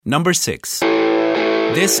Number 6.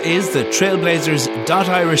 This is the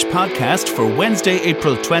Trailblazers.Irish podcast for Wednesday,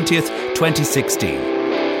 April 20th, 2016.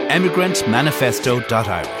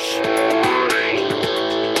 Emigrantmanifesto.Irish.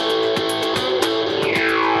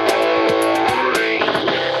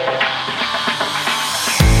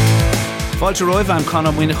 Fáilte roimh, I'm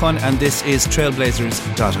Conor Winnichan and this is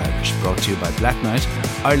Trailblazers.Irish, brought to you by Black Knight,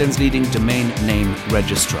 Ireland's leading domain name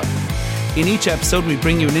registrar. In each episode, we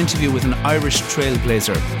bring you an interview with an Irish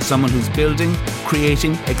trailblazer, someone who's building,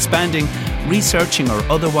 creating, expanding, researching or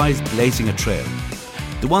otherwise blazing a trail.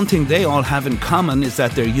 The one thing they all have in common is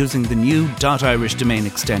that they're using the new .Irish domain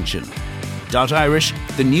extension. .Irish,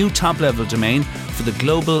 the new top-level domain for the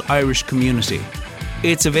global Irish community.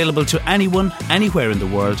 It's available to anyone, anywhere in the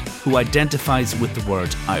world who identifies with the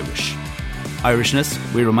word Irish. Irishness,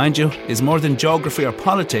 we remind you, is more than geography or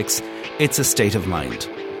politics, it's a state of mind.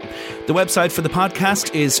 The website for the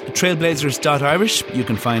podcast is trailblazers.irish. You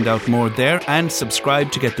can find out more there and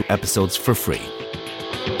subscribe to get the episodes for free.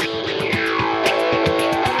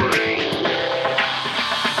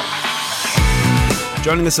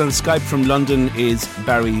 Joining us on Skype from London is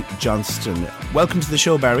Barry Johnston. Welcome to the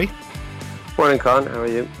show, Barry. Morning, Con. How are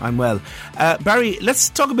you? I'm well. Barry, let's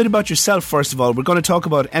talk a bit about yourself first of all. We're going to talk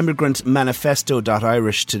about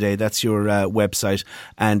emigrantmanifesto.Irish today. That's your website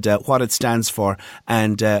and what it stands for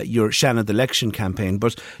and your Shannon election campaign.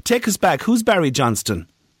 But take us back. Who's Barry Johnston?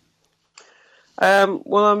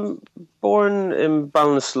 Well, I'm born in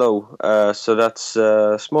Ballinasloe, so that's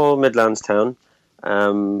a small Midlands town.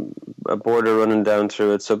 A border running down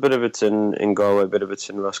through it. So a bit of it's in Galway, a bit of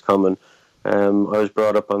it's in Roscommon. I was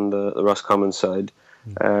brought up on the Roscommon side.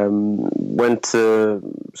 Went to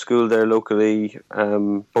school there locally.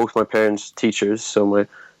 Both my parents teachers, so my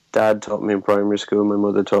dad taught me in primary school, my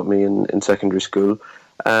mother taught me in secondary school.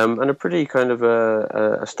 And a pretty kind of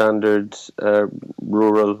a standard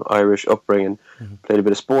rural Irish upbringing. Played a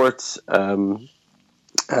bit of sports,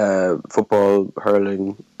 football,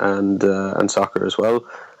 hurling, and soccer as well.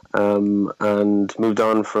 And moved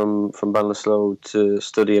on from Ballinasloe to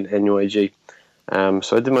study in NUIG.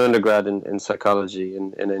 So I did my undergrad in psychology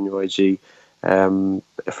in NUIG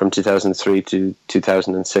from 2003 to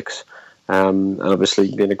 2006. And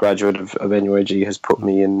obviously being a graduate of NUIG has put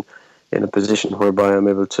me in a position whereby I'm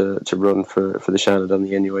able to run for the Shannon on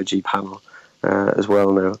the NUIG panel as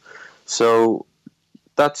well now. So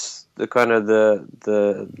that's the kind of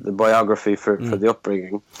the biography for the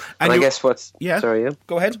upbringing. And I guess what's... Yeah, sorry, yeah?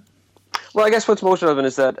 Go ahead. Well, I guess what's most relevant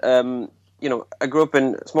is that, I grew up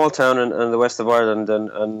in a small town in the west of Ireland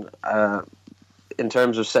and in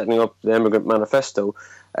terms of setting up the Emigrant Manifesto,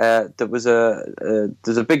 there's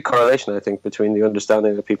a big correlation, I think, between the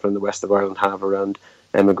understanding that people in the west of Ireland have around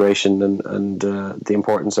emigration and the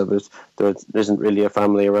importance of it. There isn't really a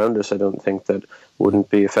family around us, I don't think, that wouldn't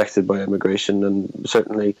be affected by emigration, and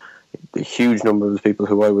certainly a huge number of the people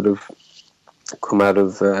who I would have come out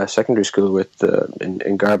of secondary school with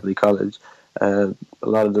in Garbally College, a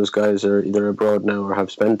lot of those guys are either abroad now or have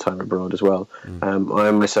spent time abroad as well.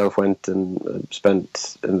 I myself went and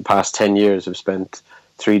spent, in the past 10 years, have spent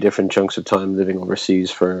 3 different chunks of time living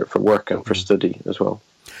overseas for work and for study as well.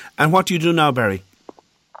 And what do you do now, Barry?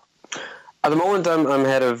 At the moment, I'm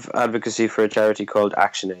head of advocacy for a charity called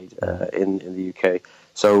ActionAid in the UK.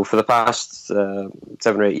 So for the past 7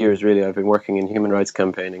 or 8 years, really, I've been working in human rights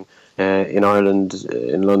campaigning in Ireland,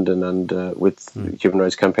 in London, and with human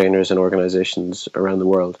rights campaigners and organisations around the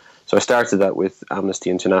world. So I started that with Amnesty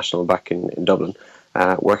International back in Dublin,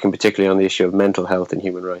 working particularly on the issue of mental health and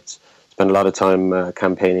human rights. Spent a lot of time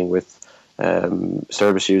campaigning with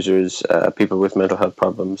service users, people with mental health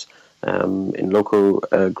problems, in local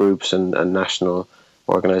groups and national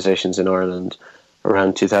organisations in Ireland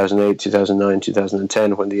around 2008, 2009,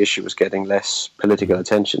 2010, when the issue was getting less political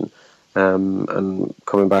attention, and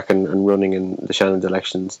coming back and running in the Shannon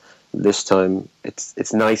elections this time.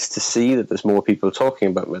 It's nice to see that there's more people talking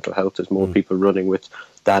about mental health, there's more people running with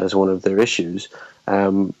that as one of their issues,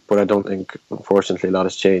 but I don't think, unfortunately, a lot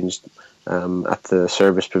has changed at the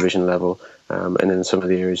service provision level, and in some of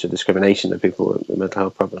the areas of discrimination that people with mental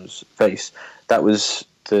health problems face. That was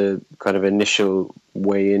the kind of initial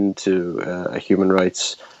way into a human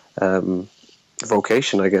rights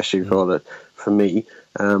vocation, I guess you'd call it, for me.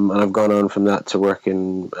 And I've gone on from that to work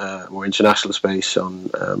in more international space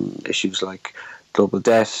on issues like global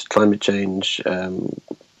debt, climate change,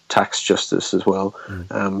 tax justice as well,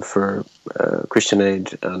 for Christian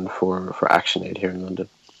Aid and for Action Aid here in London.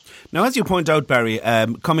 Now, as you point out, Barry,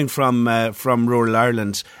 coming from rural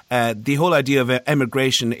Ireland, the whole idea of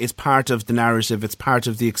emigration is part of the narrative. It's part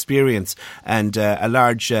of the experience, and a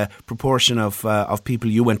large proportion of people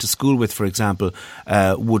you went to school with, for example,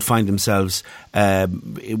 would find themselves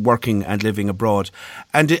working and living abroad.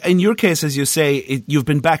 And in your case, as you say, you've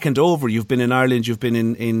been back and over. You've been in Ireland. You've been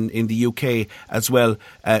in the UK as well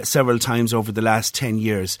several times over the last 10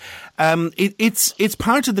 years. It's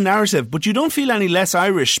part of the narrative, but you don't feel any less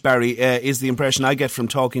Irish, Barry, is the impression I get from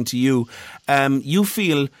talking to you. You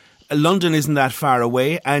feel London isn't that far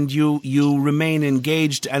away, and you remain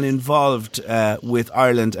engaged and involved with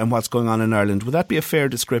Ireland and what's going on in Ireland. Would that be a fair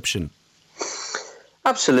description?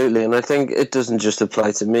 Absolutely, and I think it doesn't just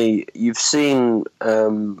apply to me. You've seen,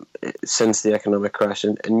 since the economic crash,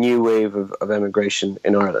 a new wave of emigration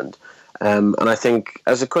in Ireland. And I think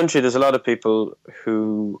as a country, there's a lot of people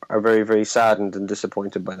who are very, very saddened and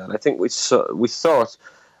disappointed by that. I think we thought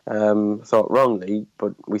wrongly,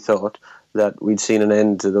 but we thought that we'd seen an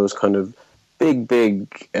end to those kind of big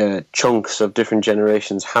chunks of different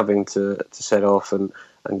generations having to set off and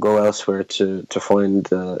go elsewhere to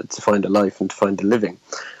find a life and to find a living.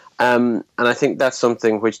 And I think that's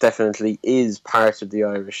something which definitely is part of the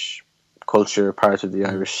Irish culture, part of the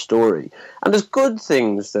Irish story. And there's good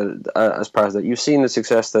things that as part of that. You've seen the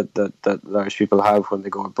success that Irish people have when they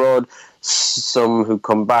go abroad. Some who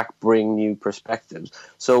come back bring new perspectives.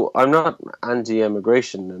 So I'm not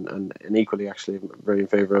anti-immigration, and equally actually very in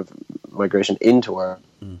favour of migration into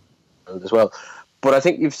Ireland as well. But I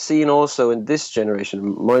think you've seen also in this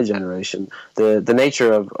generation, my generation, the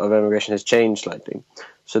nature of immigration has changed slightly.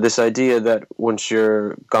 So this idea that once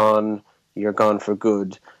you're gone for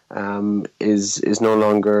good, is no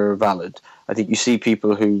longer valid. I think you see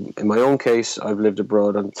people who, in my own case, I've lived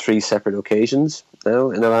abroad on 3 separate occasions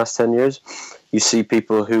now in the last 10 years. You see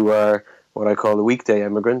people who are what I call the weekday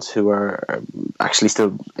immigrants, who are actually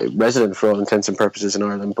still resident for all intents and purposes in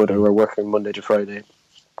Ireland, but who are working Monday to Friday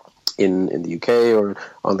in the UK or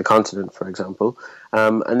on the continent, for example.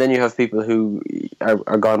 And then you have people who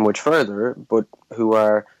are gone much further, but who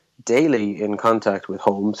are daily in contact with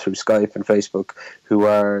home through Skype and Facebook, who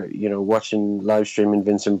are, watching live streaming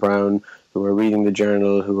Vincent Browne, who are reading the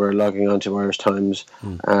Journal, who are logging on to Irish Times.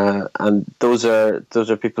 And those are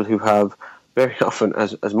people who have very often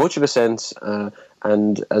as much of a sense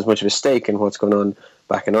and as much of a stake in what's going on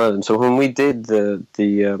back in Ireland. So when we did the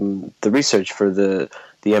research for the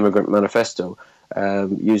Emigrant Manifesto,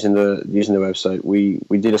 using the website, we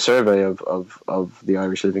did a survey of the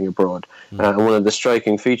Irish living abroad, and one of the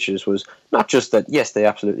striking features was not just that yes, they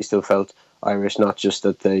absolutely still felt Irish, not just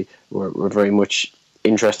that they were very much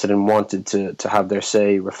interested and wanted to have their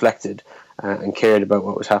say reflected and cared about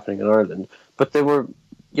what was happening in Ireland, but they were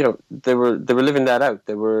living that out.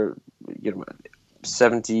 They were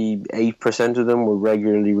 78% of them were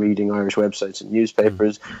regularly reading Irish websites and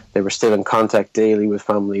newspapers. They were still in contact daily with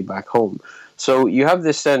family back home. So you have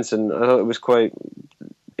this sense, and I thought it was quite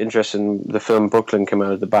interesting. The film Brooklyn came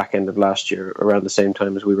out at the back end of last year, around the same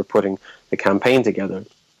time as we were putting the campaign together.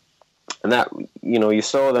 And that, you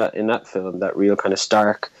saw that in that film, that real kind of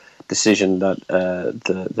stark decision that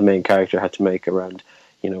the main character had to make around,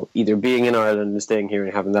 either being in Ireland and staying here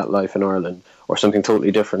and having that life in Ireland, or something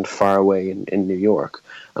totally different far away in New York.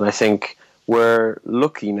 And I think we're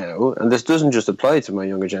lucky now, and this doesn't just apply to my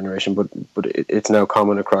younger generation, but it's now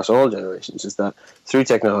common across all generations, is that through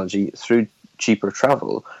technology, through cheaper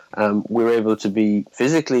travel, we're able to be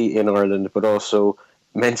physically in Ireland, but also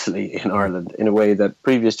mentally in Ireland in a way that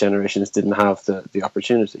previous generations didn't have the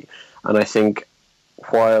opportunity. And I think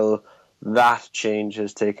while that change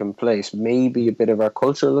has taken place, maybe a bit of our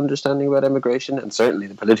cultural understanding about immigration, and certainly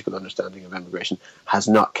the political understanding of immigration, has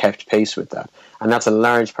not kept pace with that. And that's a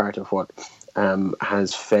large part of what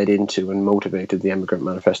has fed into and motivated the Emigrant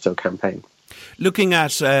Manifesto campaign. Looking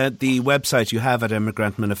at the website you have at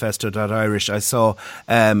emigrantmanifesto.irish, I saw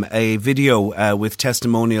a video with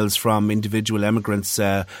testimonials from individual immigrants,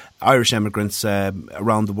 Irish immigrants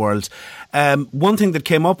around the world. One thing that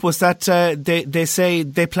came up was that they say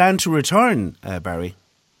they plan to return, Barry.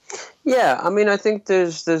 Yeah, I mean, I think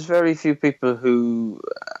there's very few people who,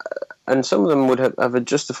 and some of them would have a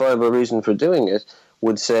justifiable reason for doing it,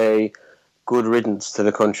 would say good riddance to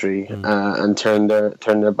the country and turn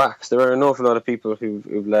their backs. There are an awful lot of people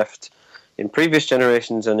who've left in previous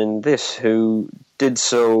generations and in this who did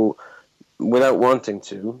so without wanting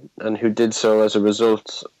to, and who did so as a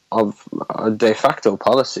result of a de facto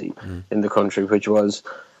policy in the country, which was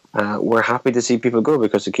we're happy to see people go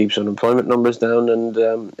because it keeps unemployment numbers down,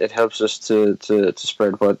 and it helps us to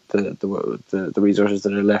spread what the resources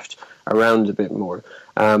that are left around a bit more.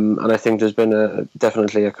 And I think there's been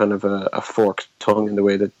definitely a kind of a forked tongue in the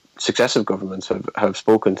way that successive governments have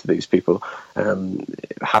spoken to these people.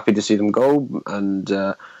 Happy to see them go, and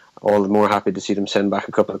all the more happy to see them send back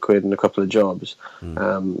a couple of quid and a couple of jobs.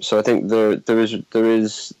 So I think there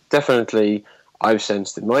is definitely, I've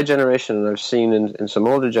sensed in my generation, and I've seen in some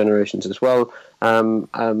older generations as well,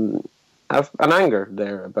 have an anger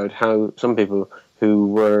there about how some people who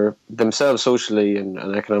were themselves socially and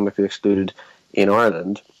economically excluded in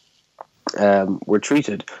Ireland were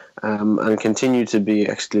treated and continue to be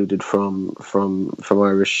excluded from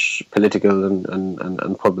Irish political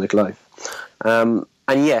and public life.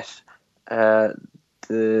 And yet, I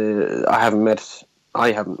haven't met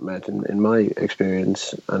in my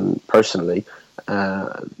experience and personally,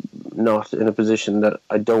 not in a position that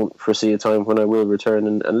I don't foresee a time when I will return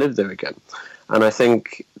and live there again. And I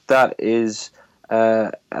think that is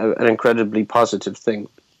an incredibly positive thing.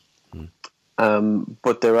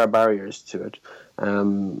 But there are barriers to it.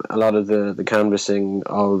 A lot of the canvassing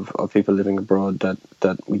of people living abroad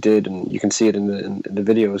that we did, and you can see it in the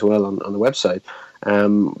video as well on the website,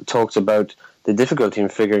 talked about the difficulty in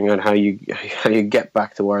figuring out how you get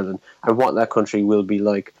back to Ireland and what that country will be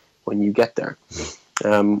like when you get there.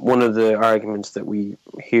 One of the arguments that we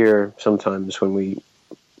hear sometimes when we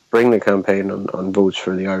bring the campaign on votes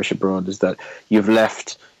for the Irish abroad is that you've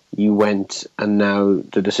left, you went, and now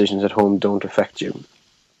the decisions at home don't affect you.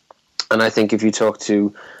 And I think if you talk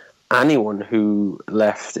to anyone who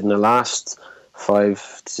left in the last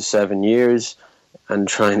 5 to 7 years and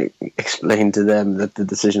trying to explain to them that the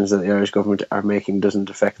decisions that the Irish government are making doesn't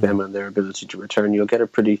affect them and their ability to return, you'll get a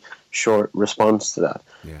pretty short response to that.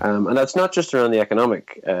 Yeah. And that's not just around the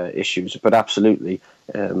economic issues, but absolutely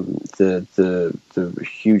the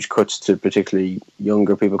huge cuts to particularly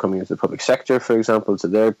younger people coming into the public sector, for example, to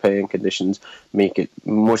their pay and conditions make it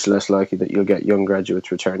much less likely that you'll get young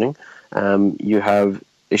graduates returning. You have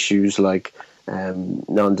issues like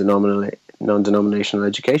non-denominational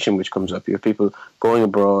education, which comes up. You have people going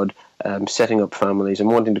abroad, setting up families and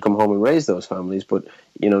wanting to come home and raise those families, but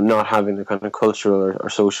not having the kind of cultural or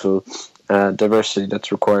social diversity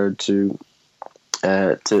that's required to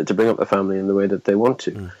bring up a family in the way that they want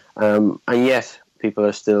to. And yet people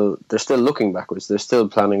are still looking backwards. They're still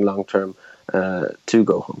planning long term to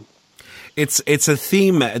go home. It's a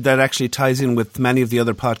theme that actually ties in with many of the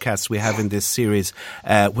other podcasts we have in this series.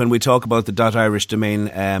 When we talk about the .irish domain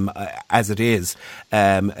as it is,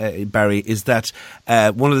 Barry, is that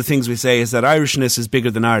one of the things we say is that Irishness is bigger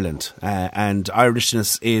than Ireland, and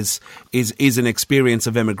Irishness is an experience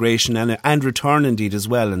of emigration and return indeed as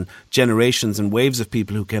well, and generations and waves of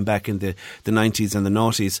people who came back in the 90s and the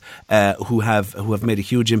noughties who have made a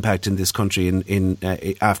huge impact in this country in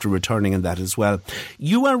after returning in that as well.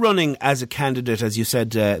 You are running as a candidate, as you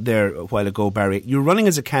said there a while ago, Barry. You're running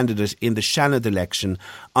as a candidate in the Seanad election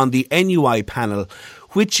on the NUI panel,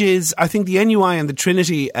 which is, I think, the NUI and the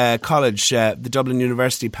Trinity College, the Dublin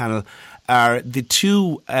University panel, are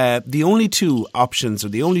the only two options, or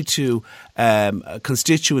the only two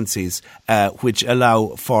constituencies which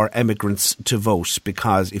allow for emigrants to vote.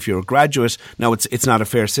 Because if you're a graduate, now it's not a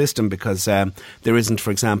fair system because there isn't,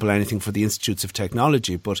 for example, anything for the Institutes of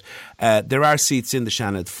Technology, but there are seats in the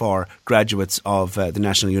Seanad for graduates of the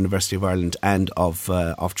National University of Ireland and of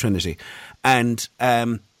Trinity. And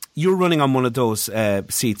you're running on one of those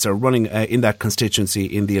seats, or running in that constituency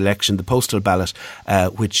in the election, the postal ballot,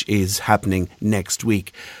 which is happening next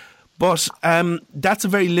week. But that's a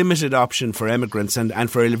very limited option for emigrants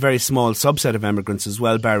and for a very small subset of emigrants as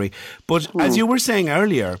well, Barry. But as you were saying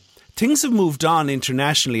earlier, things have moved on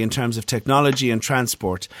internationally in terms of technology and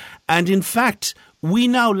transport. And in fact, we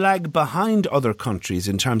now lag behind other countries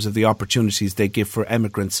in terms of the opportunities they give for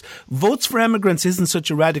emigrants. Votes for emigrants isn't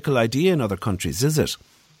such a radical idea in other countries, is it?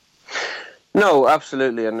 No,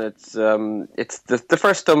 absolutely, and it's the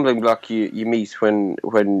first stumbling block you meet when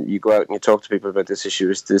you go out and you talk to people about this issue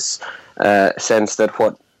is this sense that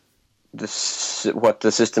what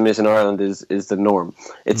the system is in Ireland is the norm.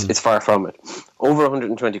 It's far from it. Over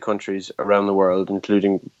 120 countries around the world,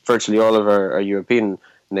 including virtually all of our European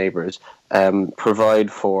neighbours,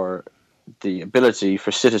 provide for the ability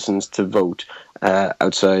for citizens to vote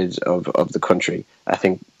outside of the country. I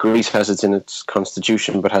think Greece has it in its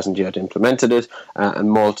constitution but hasn't yet implemented it,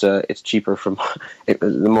 and Malta, it's cheaper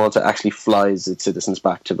Malta actually flies its citizens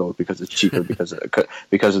back to vote because it's cheaper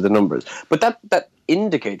because of the numbers. But that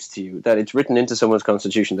indicates to you that it's written into someone's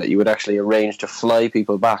constitution that you would actually arrange to fly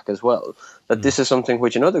people back as well. That this is something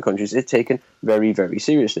which in other countries is taken very, very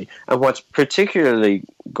seriously. And what's particularly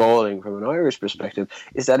galling from an Irish perspective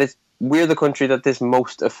is that we're the country that this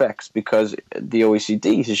most affects, because the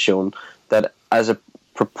OECD has shown that as a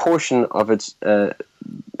proportion of its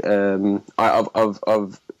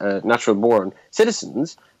natural-born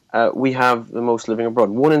citizens, we have the most living abroad.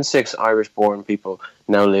 1 in 6 Irish-born people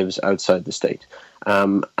now lives outside the state.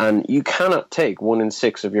 And you cannot take 1 in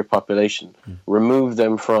 6 of your population, remove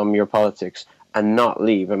them from your politics, and not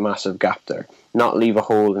leave a massive gap there, not leave a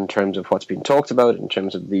hole in terms of what's being talked about, in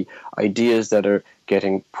terms of the ideas that are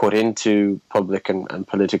getting put into public and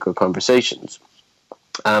political conversations.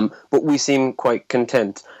 But we seem quite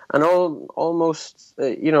content and almost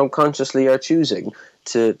consciously are choosing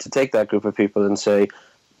to take that group of people and say,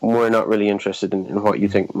 we're not really interested in what you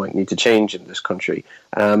think might need to change in this country.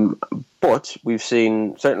 But we've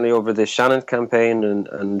seen, certainly over the Shannon campaign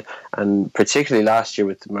and particularly last year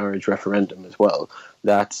with the marriage referendum as well,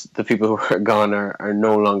 that the people who are gone are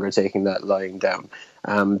no longer taking that lying down.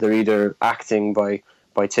 They're either acting by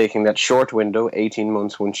taking that short window, 18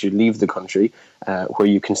 months once you leave the country, where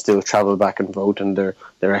you can still travel back and vote, and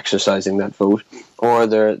they're exercising that vote, or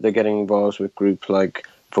they're getting involved with groups like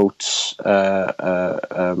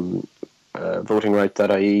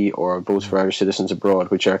votingright.ie or Votes for Irish Citizens Abroad,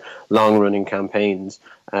 which are long-running campaigns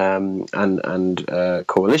and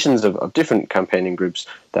coalitions of different campaigning groups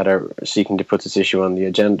that are seeking to put this issue on the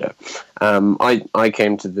agenda. I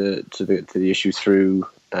came to the issue through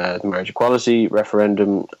the marriage equality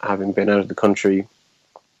referendum, having been out of the country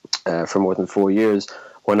for more than 4 years.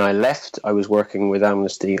 When I left, I was working with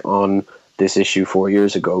Amnesty on this issue 4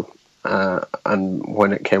 years ago. And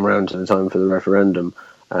when it came around to the time for the referendum,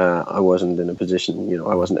 I wasn't in a position,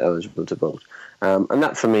 I wasn't eligible to vote. And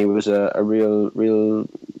that for me was a real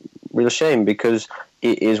shame, because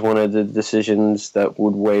it is one of the decisions that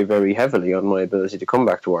would weigh very heavily on my ability to come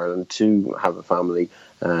back to Ireland, to have a family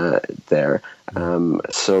there.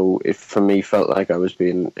 So it, for me, felt like I was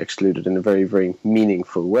being excluded in a very, very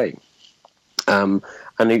meaningful way. And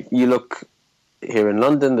if you look here in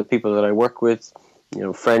London, the people that I work with,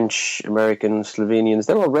 French, Americans, Slovenians,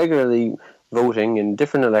 they're all regularly voting in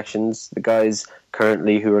different elections. The guys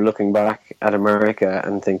currently who are looking back at America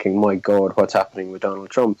and thinking, my God, what's happening with Donald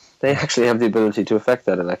Trump? They actually have the ability to affect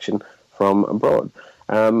that election from abroad.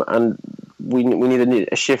 And we need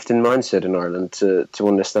a shift in mindset in Ireland to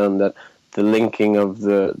understand that the linking of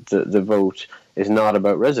the vote is not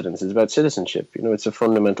about residence, it's about citizenship. It's a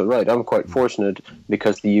fundamental right. I'm quite fortunate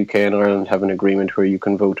because the UK and Ireland have an agreement where you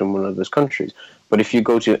can vote in one of those countries. But if you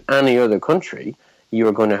go to any other country, you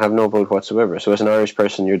are going to have no vote whatsoever. So as an Irish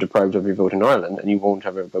person, you're deprived of your vote in Ireland, and you won't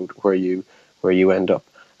have a vote where you end up.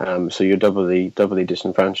 So you're doubly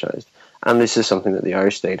disenfranchised. And this is something that the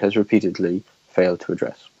Irish state has repeatedly failed to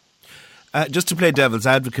address. Just to play devil's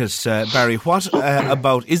advocate, Barry, what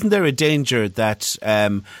about, isn't there a danger that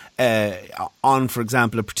on, for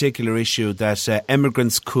example, a particular issue, that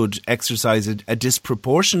immigrants could exercise a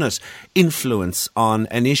disproportionate influence on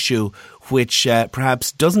an issue which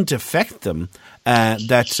perhaps doesn't affect them,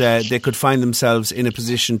 that they could find themselves in a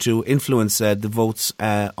position to influence the votes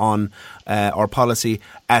on our policy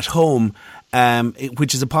at home,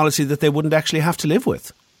 which is a policy that they wouldn't actually have to live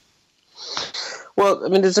with? Well,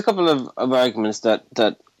 there's a couple of arguments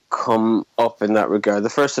that come up in that regard. The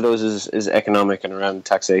first of those is economic and around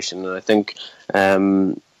taxation. And I think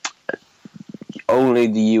only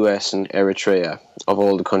the US and Eritrea, of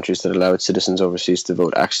all the countries that allow its citizens overseas to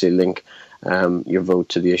vote, actually link your vote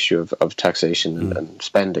to the issue of taxation and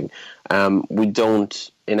spending. We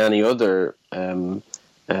don't, in any other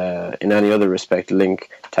respect, link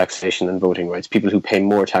taxation and voting rights. People who pay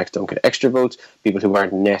more tax don't get extra votes. People who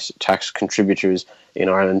aren't net tax contributors in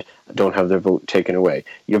Ireland don't have their vote taken away.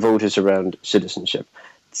 Your vote is around citizenship.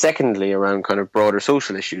 Secondly, around kind of broader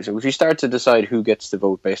social issues. And if you start to decide who gets to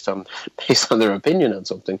vote based on their opinion on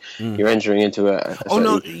something, you're entering into a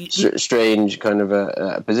strange kind of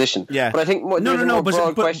a position. Yeah. But I think there's a more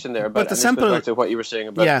broad question there. But the simple, back to what you were saying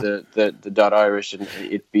about the .Irish and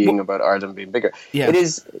it being about Ireland being bigger. Yeah. It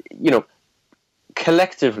is,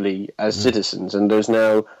 collectively as citizens, and there's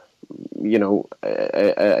now,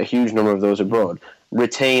 a huge number of those abroad,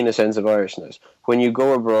 retain a sense of Irishness. When you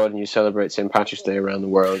go abroad and you celebrate St. Patrick's Day around the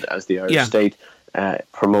world, as the Irish state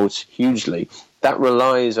promotes hugely, that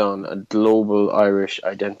relies on a global Irish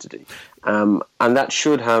identity. And that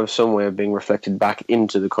should have some way of being reflected back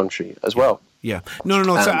into the country as well. Yeah, no.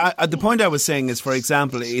 So the point I was saying is, for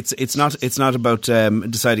example, it's not about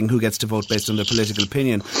deciding who gets to vote based on their political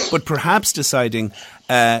opinion, but perhaps deciding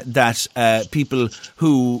that people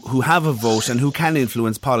who have a vote and who can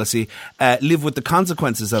influence policy live with the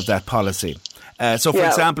consequences of that policy. So, for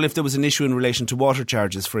example, if there was an issue in relation to water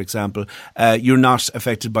charges, for example, you're not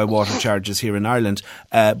affected by water charges here in Ireland,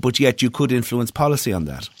 but yet you could influence policy on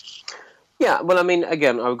that. Yeah, well, I mean,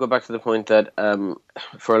 again, I would go back to the point that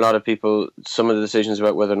for a lot of people, some of the decisions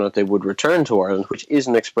about whether or not they would return to Ireland, which is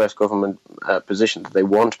an express government position that they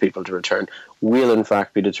want people to return, will in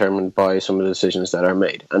fact be determined by some of the decisions that are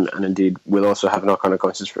made, and indeed will also have knock-on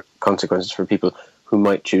consequences for people who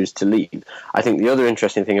might choose to leave. I think the other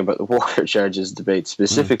interesting thing about the water charges debate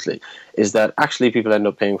specifically is that actually people end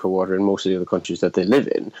up paying for water in most of the other countries that they live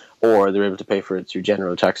in, or they're able to pay for it through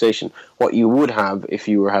general taxation. What you would have if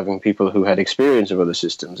you were having people who had experience of other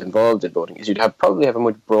systems involved in voting is you'd probably have a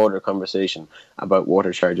much broader conversation about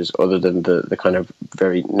water charges other than the kind of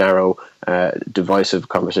very narrow, divisive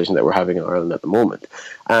conversation that we're having in Ireland at the moment.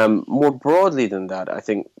 More broadly than that, I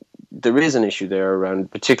think there is an issue there around,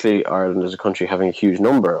 particularly Ireland as a country having a huge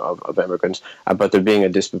number of immigrants, about there being a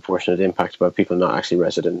disproportionate impact about people not actually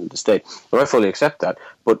resident in the state. Now, I fully accept that,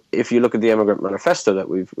 but if you look at the Immigrant Manifesto that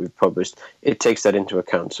we've published, it takes that into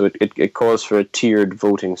account. So it calls for a tiered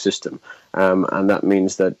voting system, and that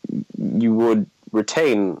means that you would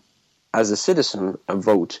retain, as a citizen, a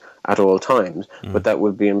vote at all times, but that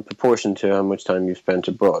would be in proportion to how much time you've spent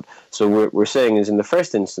abroad. So what we're saying is, in the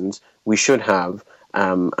first instance, we should have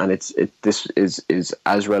and this is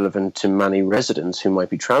as relevant to many residents who might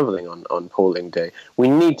be travelling on polling day. We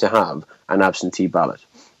need to have an absentee ballot.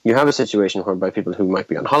 You have a situation whereby people who might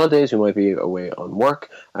be on holidays, who might be away on work,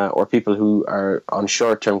 or people who are on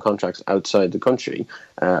short-term contracts outside the country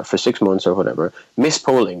for 6 months or whatever, miss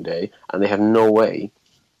polling day, and they have no way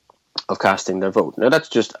of casting their vote. Now, that's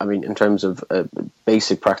just, I mean, in terms of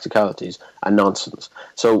basic practicalities, a nonsense.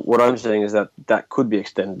 So what I'm saying is that could be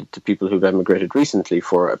extended to people who've emigrated recently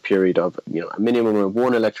for a period of, a minimum of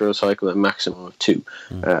 1 electoral cycle, a maximum of 2,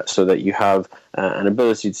 so that you have an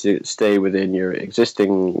ability to stay within your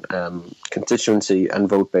existing constituency and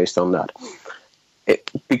vote based on that.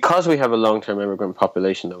 Because we have a long-term immigrant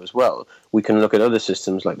population, though, as well, we can look at other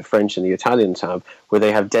systems like the French and the Italians have, where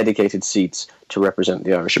they have dedicated seats to represent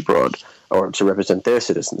the Irish abroad, or to represent their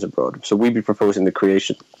citizens abroad. So we'd be proposing the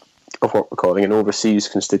creation of what we're calling an overseas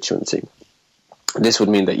constituency. This would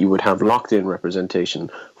mean that you would have locked-in representation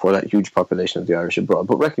for that huge population of the Irish abroad.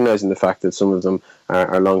 But recognising the fact that some of them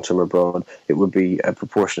are long-term abroad, it would be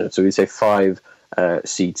proportionate. So we'd say 5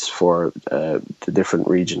 seats for the different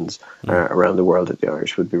regions around the world that the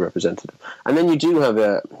Irish would be represented. And then you do have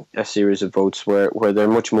a series of votes where they're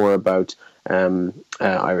much more about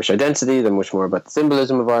Irish identity, they're much more about the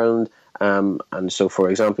symbolism of Ireland. And so, for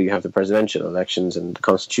example, you have the presidential elections, and the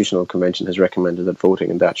Constitutional Convention has recommended that voting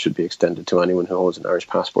in that should be extended to anyone who holds an Irish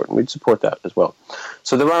passport, and we'd support that as well.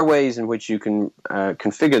 So there are ways in which you can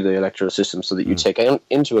configure the electoral system so that you take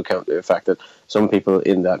into account the fact that some people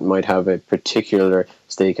in that might have a particular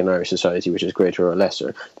stake in Irish society which is greater or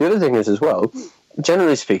lesser. The other thing is, as well,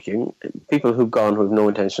 generally speaking, people who've gone who have no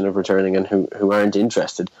intention of returning and who aren't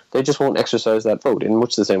interested, they just won't exercise that vote in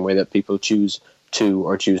much the same way that people choose to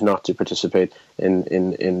or choose not to participate in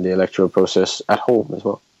the electoral process at home as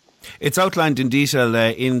well. It's outlined in detail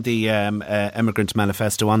in the Immigrant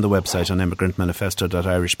Manifesto on the website on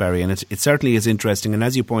immigrantmanifesto.irishbarry, and it certainly is interesting. And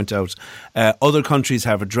as you point out, other countries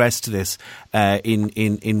have addressed this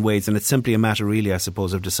in ways, and it's simply a matter, really, I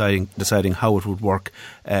suppose, of deciding how it would work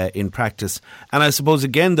in practice. And I suppose,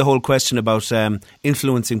 again, the whole question about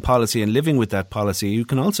influencing policy and living with that policy, you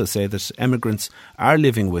can also say that immigrants are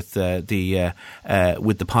living with the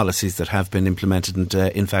policies that have been implemented, and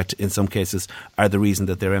in fact, in some cases, are the reason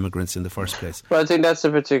that they're immigrants in the first place. Well, I think that's a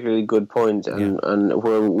particularly good point, and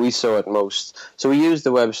where we saw it most. So we used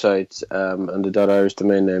the website and the .irish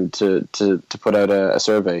domain name to put out a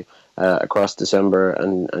survey across December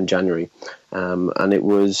and January, and it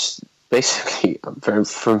was basically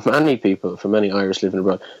for many people, for many Irish living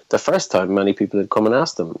abroad, the first time many people had come and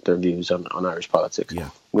asked them their views on Irish politics. Yeah.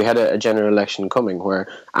 We had a general election coming where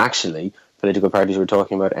actually political parties were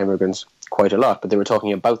talking about immigrants quite a lot, but they were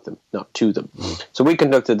talking about them, not to them. So we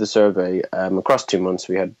conducted the survey across 2 months.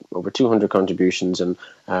 We had over 200 contributions and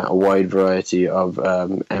a wide variety of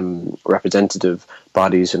representative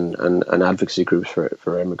bodies and advocacy groups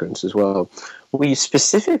for immigrants as well. We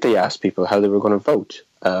specifically asked people how they were going to vote,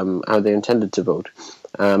 how they intended to vote.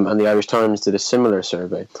 And the Irish Times did a similar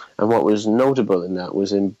survey. And what was notable in that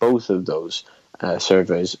was in both of those,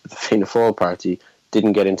 surveys, the Fianna Fáil party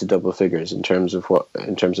didn't get into double figures in terms of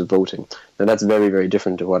voting. Now that's very, very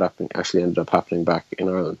different to what actually ended up happening back in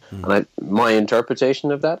Ireland. And my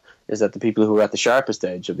interpretation of that is that the people who were at the sharpest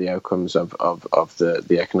edge of the outcomes of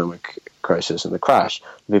the economic crisis and the crash,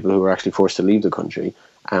 the people who were actually forced to leave the country,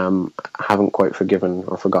 haven't quite forgiven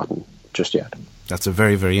or forgotten just yet. That's a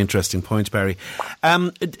very, very interesting point, Barry.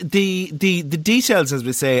 The details, as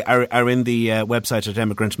we say, are in the website at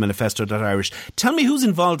emigrantmanifesto.irish. Tell me who's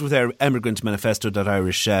involved with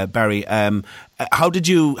emigrantmanifesto.irish, Barry. How did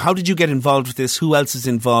you get involved with this? Who else is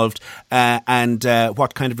involved? And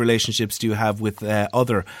what kind of relationships do you have with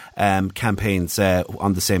other campaigns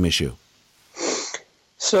on the same issue?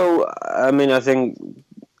 So, I mean, I think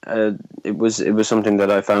it was something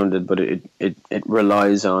that I founded, but it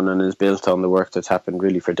relies on and is built on the work that's happened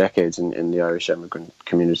really for decades in the Irish immigrant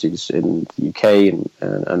communities in the UK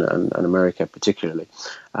and America particularly.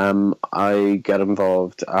 I got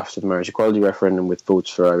involved after the marriage equality referendum with Votes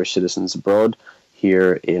for Irish Citizens Abroad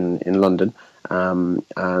here in London,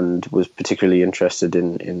 and was particularly interested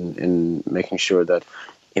in making sure that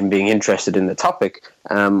in being interested in the topic,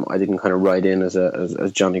 I didn't kind of ride in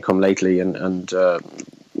as Johnny come lately and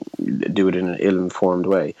do it in an ill-informed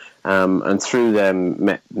way. And through them,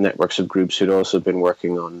 met networks of groups who'd also been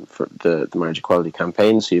working on for the marriage equality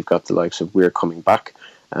campaign. So you've got the likes of We're Coming Back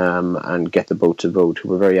and Get the Boat to Vote, who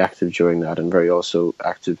were very active during that and very also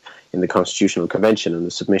active in the Constitutional Convention and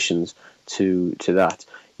the submissions to that.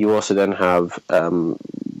 You also then have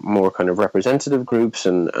more kind of representative groups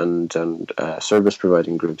and service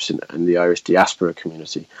providing groups in the Irish diaspora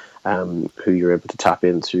community, who you're able to tap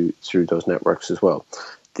in through those networks as well.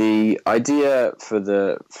 The idea for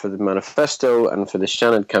the manifesto and for the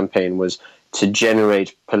Seanad campaign was to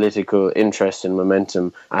generate political interest and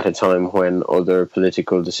momentum at a time when other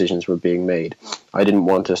political decisions were being made. I didn't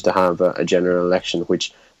want us to have a general election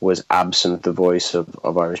which was absent the voice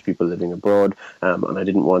of Irish people living abroad, and I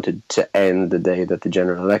didn't want it to end the day that the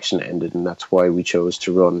general election ended, and that's why we chose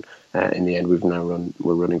to run. In the end,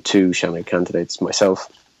 we're running two Seanad candidates, myself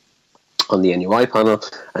on the NUI panel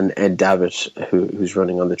and Ed Davitt, who's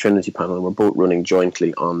running on the Trinity panel, and we're both running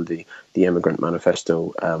jointly on the Emigrant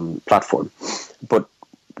Manifesto platform. But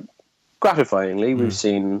gratifyingly, we've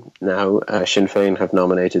seen now Sinn Féin have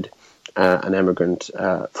nominated an emigrant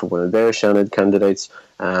for one of their Seanad candidates.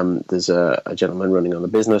 There's a gentleman running on the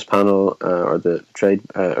business panel or the trade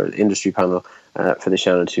or the industry panel for the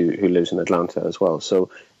Seanad who lives in Atlanta as well. So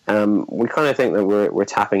we kind of think that we're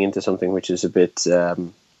tapping into something which is a bit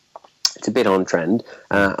it's a bit on trend,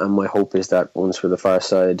 and my hope is that once we're the far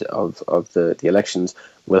side of the elections,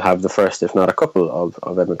 we'll have the first, if not a couple,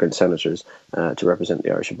 of emigrant senators to represent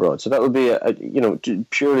the Irish abroad. So that would be,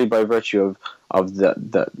 purely by virtue of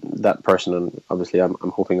that person, and obviously I'm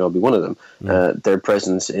hoping I'll be one of them. Their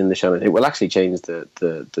presence in the Seanad, it will actually change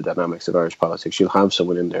the dynamics of Irish politics. You'll have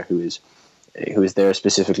someone in there who is there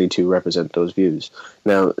specifically to represent those views.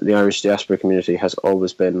 Now, the Irish diaspora community has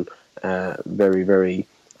always been very, very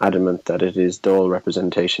adamant that it is Dáil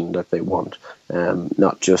representation that they want,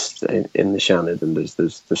 not just in the Seanad, and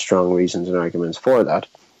there's strong reasons and arguments for that.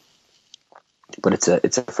 But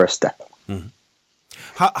it's a first step. Mm-hmm.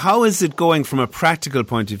 How is it going from a practical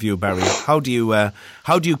point of view, Barry? How do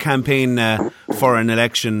you campaign for an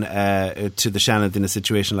election to the Seanad in a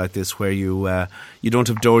situation like this, where you don't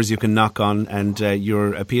have doors you can knock on, and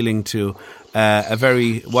you're appealing to a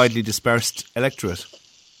very widely dispersed electorate?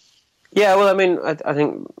 Yeah, well, I mean, I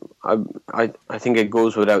think it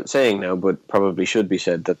goes without saying now, but probably should be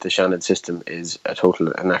said, that the Seanad system is a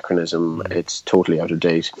total anachronism. Mm-hmm. It's totally out of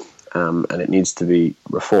date, and it needs to be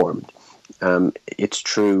reformed. It's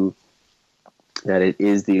true that it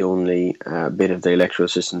is the only bit of the electoral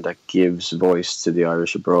system that gives voice to the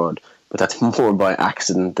Irish abroad, but that's more by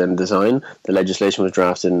accident than design. The legislation was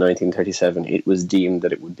drafted in 1937. It was deemed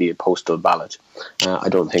that it would be a postal ballot. I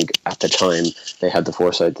don't think at the time they had the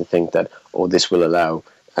foresight to think that, this will allow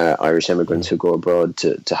Irish immigrants who go abroad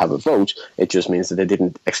to have a vote. It just means that they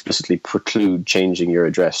didn't explicitly preclude changing your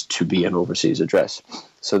address to be an overseas address.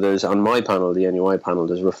 So there's, on my panel, the NUI panel,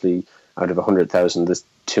 there's roughly, out of 100,000, there's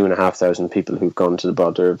 2,500 people who've gone to the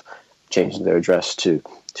bother of changing their address to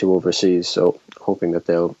overseas. So hoping that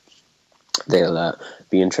they'll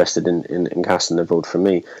be interested in casting their vote for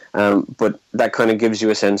me. But that kind of gives you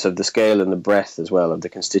a sense of the scale and the breadth as well of the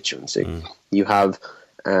constituency. You have,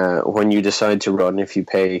 when you decide to run, if you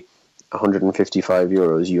pay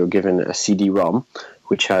 €155, you're given a CD-ROM,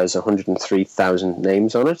 which has 103,000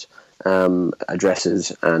 names on it,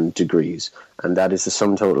 addresses and degrees. And that is the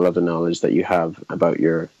sum total of the knowledge that you have about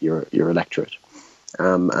your electorate.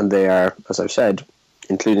 And they are, as I've said,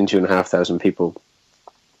 including 2,500 people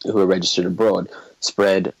who are registered abroad,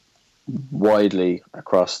 spread widely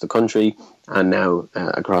across the country and now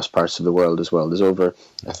across parts of the world as well. There's over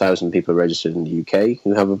 1,000 people registered in the UK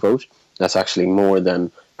who have a vote. That's actually more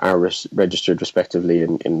than are registered respectively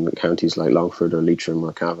in counties like Longford or Leitrim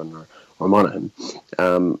or Cavan or Monaghan.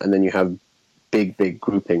 And then you have big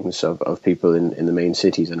groupings of people in the main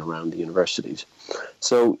cities and around the universities.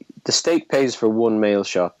 So the state pays for one mail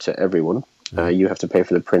shot to everyone. You have to pay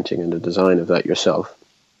for the printing and the design of that yourself,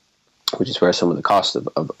 which is where some of the cost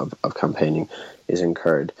of campaigning is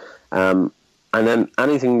incurred. And then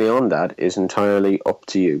anything beyond that is entirely up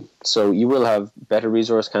to you. So you will have better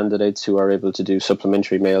resource candidates who are able to do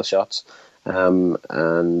supplementary mail shots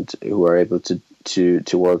and who are able to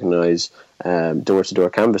organise door-to-door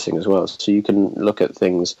canvassing as well. So you can look at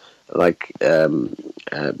things like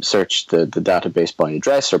search the database by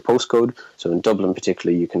address or postcode. So in Dublin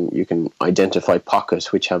particularly, you can identify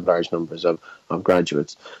pockets which have large numbers of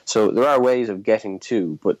graduates. So there are ways of getting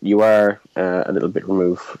to, but you are a little bit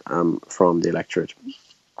removed from the electorate,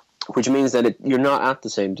 which means that you're not at the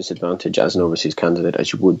same disadvantage as an overseas candidate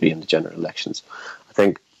as you would be in the general elections. I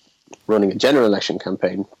think running a general election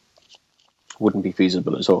campaign wouldn't be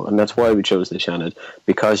feasible at all, and that's why we chose the Seanad,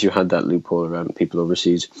 because you had that loophole around people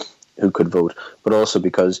overseas who could vote, but also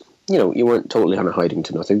because you weren't totally on a hiding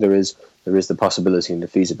to nothing. There is the possibility and the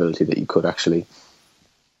feasibility that you could actually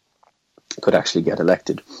get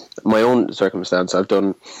elected. My own circumstance, I've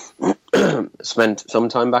spent some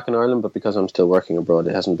time back in Ireland, but because I'm still working abroad,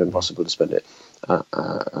 it hasn't been possible to spend it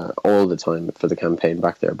all the time for the campaign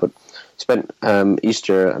back there. But spent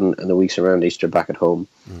Easter and the weeks around Easter back at home,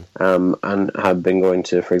 and have been going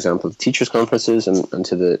to, for example, teachers' conferences and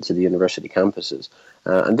to the university campuses.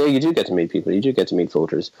 And there you do get to meet people, you do get to meet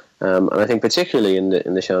voters. And I think particularly in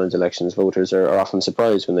the Seanad elections, voters are often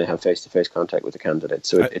surprised when they have face-to-face contact with the candidate.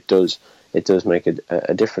 So it does make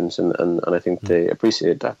a difference, and I think they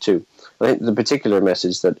appreciate that too. I think the particular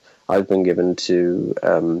message that I've been given to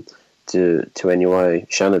NUI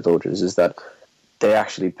Seanad voters is that they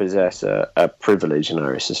actually possess a privilege in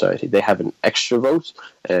Irish society. They have an extra vote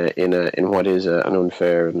in what is an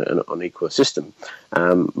unfair and an unequal system.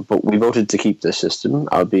 But we voted to keep this system,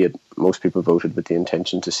 albeit most people voted with the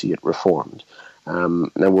intention to see it reformed.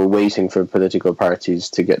 Now we're waiting for political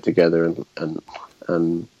parties to get together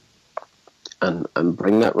and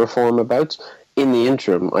bring that reform about. In the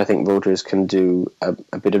interim, I think voters can do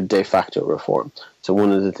a bit of de facto reform. So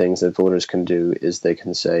one of the things that voters can do is they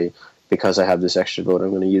can say, because I have this extra vote, I'm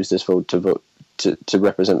going to use this vote to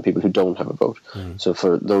represent people who don't have a vote. So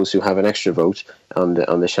for those who have an extra vote on the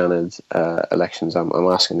Seanad elections, I'm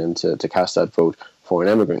asking them to cast that vote for an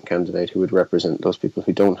immigrant candidate who would represent those people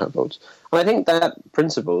who don't have votes. And I think that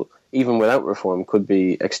principle, even without reform, could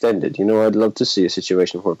be extended. I'd love to see a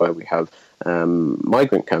situation whereby we have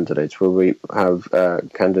migrant candidates, where we have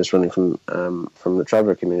candidates running from the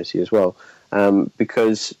traveller community as well,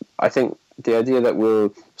 because I think the idea that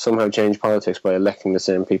we'll somehow change politics by electing the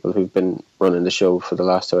same people who've been running the show for the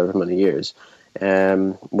last however many years,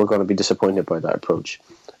 we're going to be disappointed by that approach.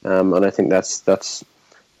 And I think that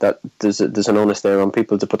there's an onus there on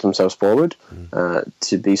people to put themselves forward,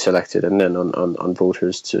 to be selected, and then on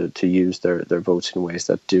voters to use their votes in ways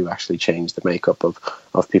that do actually change the makeup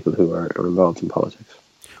of people who are involved in politics.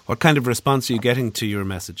 What kind of response are you getting to your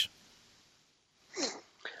message?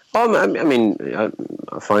 I mean,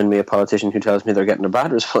 find me a politician who tells me they're getting a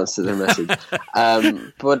bad response to their message.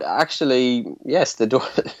 But actually, yes, the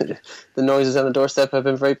noises on the doorstep have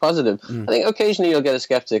been very positive. I think occasionally you'll get a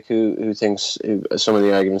skeptic who thinks some of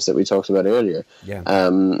the arguments that we talked about earlier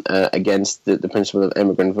against the principle of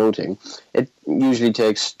immigrant voting. It usually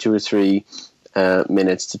takes 2 or 3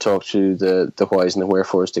 minutes to talk to the whys and the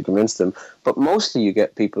wherefores to convince them, but mostly you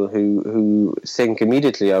get people who think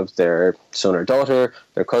immediately of their son or daughter,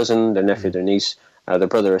 their cousin, their nephew, their niece, their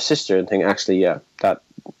brother or sister, and think, actually, that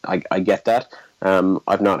I get that.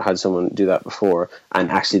 I've not had someone do that before, and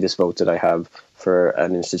actually this vote that I have for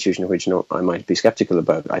an institution which I might be skeptical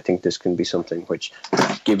about, I think this can be something which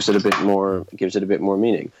gives it a bit more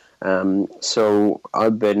meaning. So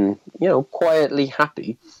I've been quietly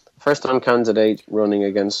happy. First-time candidate running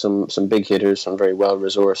against some big hitters, some very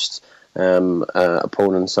well-resourced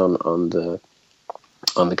opponents on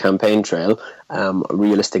the campaign trail.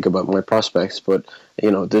 Realistic about my prospects, but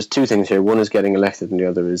there's 2 things here. One is getting elected, and the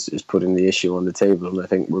other is putting the issue on the table. And I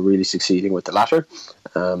think we're really succeeding with the latter,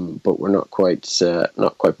 but we're not quite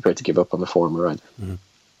prepared to give up on the former either.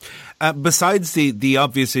 Besides the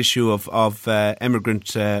obvious issue of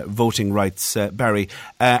immigrant voting rights, Barry,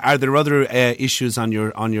 are there other issues on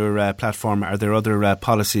your platform? Are there other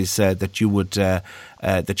policies that you would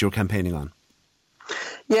that you're campaigning on?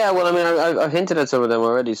 Yeah, well, I mean, I've hinted at some of them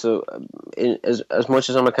already. So, as much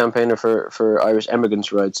as I'm a campaigner for Irish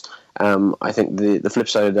immigrants' rights, I think the flip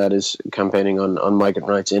side of that is campaigning on migrant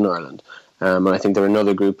rights in Ireland. And I think there are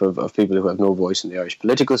another group of people who have no voice in the Irish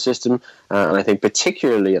political system. And I think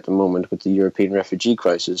particularly at the moment with the European refugee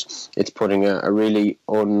crisis, it's putting a really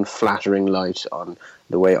unflattering light on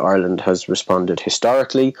the way Ireland has responded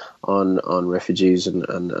historically on refugees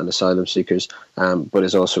and asylum seekers, but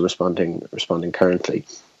is also responding currently.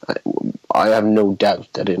 I have no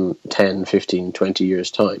doubt that in 10, 15, 20 years'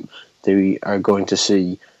 time, they are going to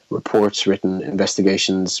see reports written,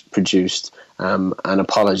 investigations produced, and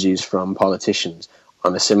apologies from politicians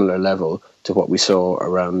on a similar level to what we saw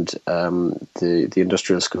around the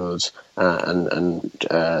industrial schools and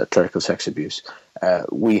clerical sex abuse.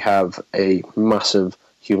 We have a massive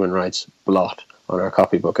human rights blot on our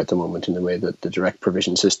copybook at the moment in the way that the direct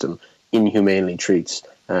provision system inhumanely treats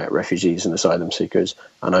refugees and asylum seekers,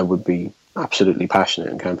 and I would be absolutely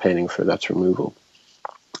passionate in campaigning for that removal.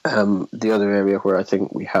 The other area where I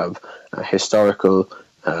think we have historical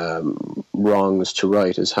wrongs to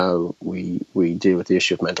right is how we deal with the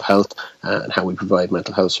issue of mental health and how we provide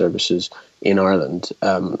mental health services in Ireland.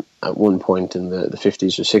 At one point in the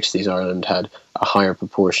 50s or 60s, Ireland had a higher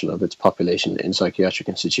proportion of its population in psychiatric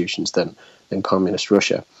institutions than communist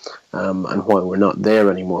Russia. And while we're not there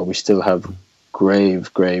anymore, we still have grave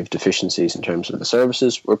deficiencies in terms of the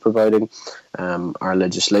services we're providing. Our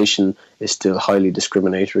legislation is still highly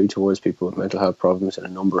discriminatory towards people with mental health problems in a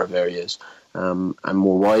number of areas, and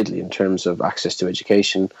more widely in terms of access to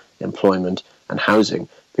education, employment and housing.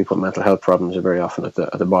 People with mental health problems are very often at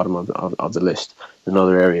the bottom of the list.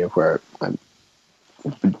 Another area where I've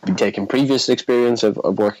been taking previous experience of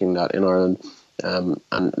working that in Ireland, and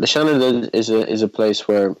the Seanad is a place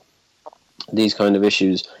where these kind of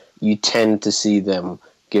issues, you tend to see them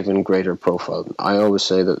given greater profile. I always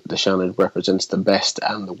say that the Seanad represents the best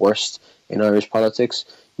and the worst in Irish politics.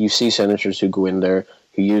 You see senators who go in there,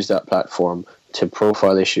 who use that platform to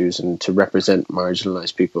profile issues and to represent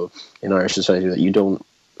marginalised people in Irish society that you don't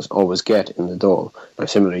always get in the Dáil. Now,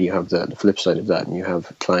 similarly, you have the flip side of that, and you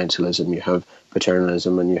have clientelism, you have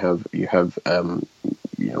paternalism, and you have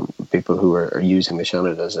people who are using the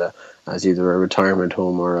Seanad as either a retirement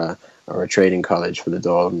home or a training college for the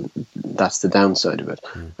Dáil, and that's the downside of it.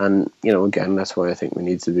 And again, that's why I think we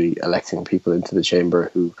need to be electing people into the chamber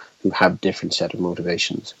who have different set of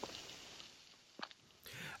motivations.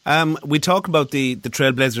 We talk about the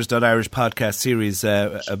Trailblazers.Irish podcast series,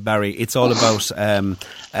 Barry. It's all about,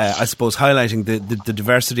 I suppose, highlighting the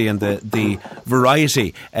diversity and the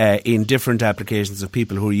variety in different applications of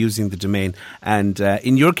people who are using the domain. And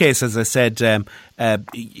in your case, as I said,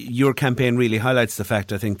 your campaign really highlights the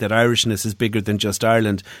fact, I think, that Irishness is bigger than just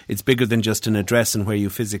Ireland. It's bigger than just an address and where you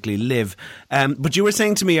physically live. But you were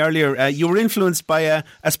saying to me earlier, you were influenced by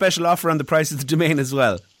a special offer on the price of the domain as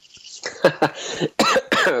well.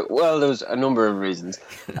 Well, there was a number of reasons.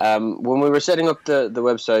 When we were setting up the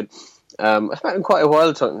website, I spent quite a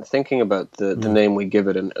while thinking about the name we give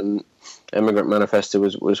it, and Immigrant Manifesto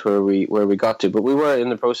was where we got to. But we were in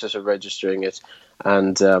the process of registering it,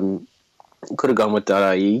 and could have gone with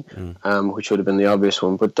 .ie, which would have been the obvious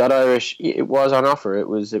one. But .Irish, it was on offer. It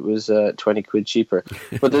was 20 quid cheaper.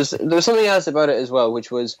 But there's something else about it as well,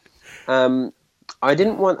 which was I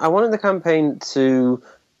wanted the campaign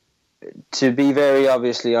to be very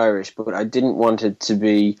obviously Irish, but I didn't want it to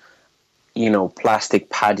be, plastic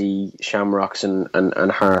paddy, shamrocks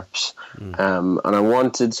and harps. And I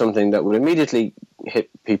wanted something that would immediately hit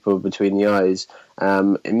people between the eyes,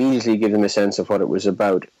 immediately give them a sense of what it was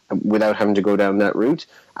about without having to go down that route.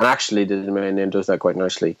 And actually the domain name does that quite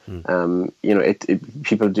nicely.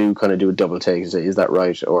 People do kind of do a double take and say, is that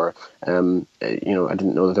right? Or, I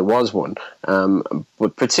didn't know that there was one.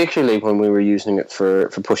 But particularly when we were using it for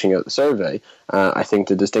pushing out the survey, I think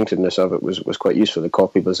the distinctiveness of it was quite useful. It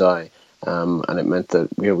caught people's eye. And it meant that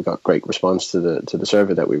we got great response to the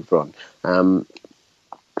survey that we've run.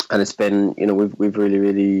 And it's been, we've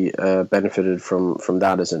really benefited from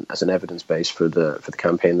that as an evidence base for the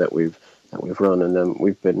campaign that we've run, and then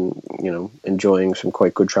we've been enjoying some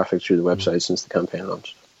quite good traffic through the website since the campaign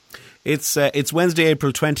launched. It's Wednesday,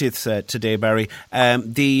 April 20th today, Barry.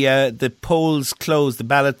 The polls close, the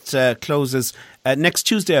ballot closes next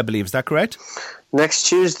Tuesday, I believe. Is that correct? Next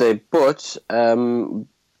Tuesday, but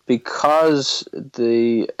because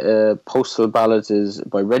the postal ballot is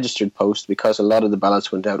by registered post, because a lot of the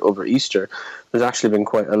ballots went out over Easter, there's actually been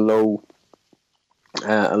quite a low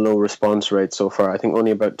response rate so far. I think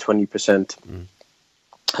only about 20%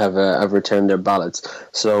 have returned their ballots.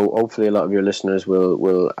 So hopefully a lot of your listeners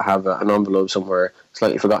will have an envelope somewhere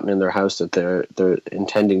slightly forgotten in their house that they're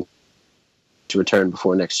intending to return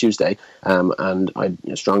before next Tuesday. And I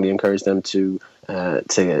strongly encourage them to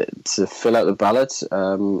fill out the ballots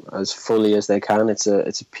as fully as they can. It's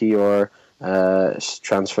a PR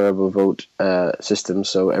transferable vote system,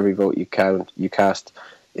 so every vote you cast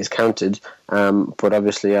is counted. But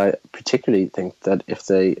obviously, I particularly think that if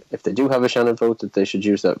they do have a Seanad vote, that they should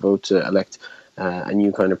use that vote to elect a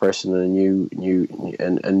new kind of person and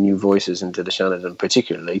new voices into the Seanad, and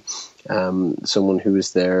particularly someone who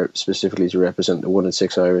is there specifically to represent the 1 in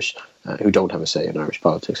 6 Irish who don't have a say in Irish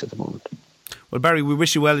politics at the moment. Well, Barry, we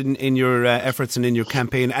wish you well in your efforts and in your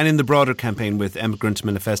campaign and in the broader campaign with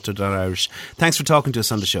emigrantmanifesto.irish. Thanks for talking to us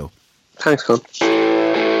on the show. Thanks, Con.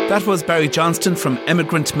 That was Barry Johnston from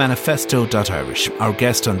emigrantmanifesto.irish, our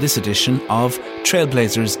guest on this edition of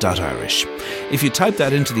trailblazers.irish. If you type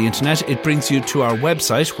that into the internet, it brings you to our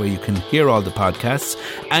website where you can hear all the podcasts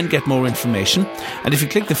and get more information. And if you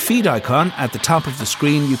click the feed icon at the top of the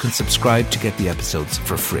screen, you can subscribe to get the episodes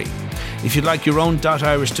for free. If you'd like your own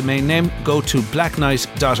 .irish domain name, go to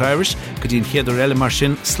blacknight.irish. Could you hear the Rela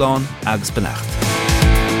Marshin, Slán, Agus Benacht.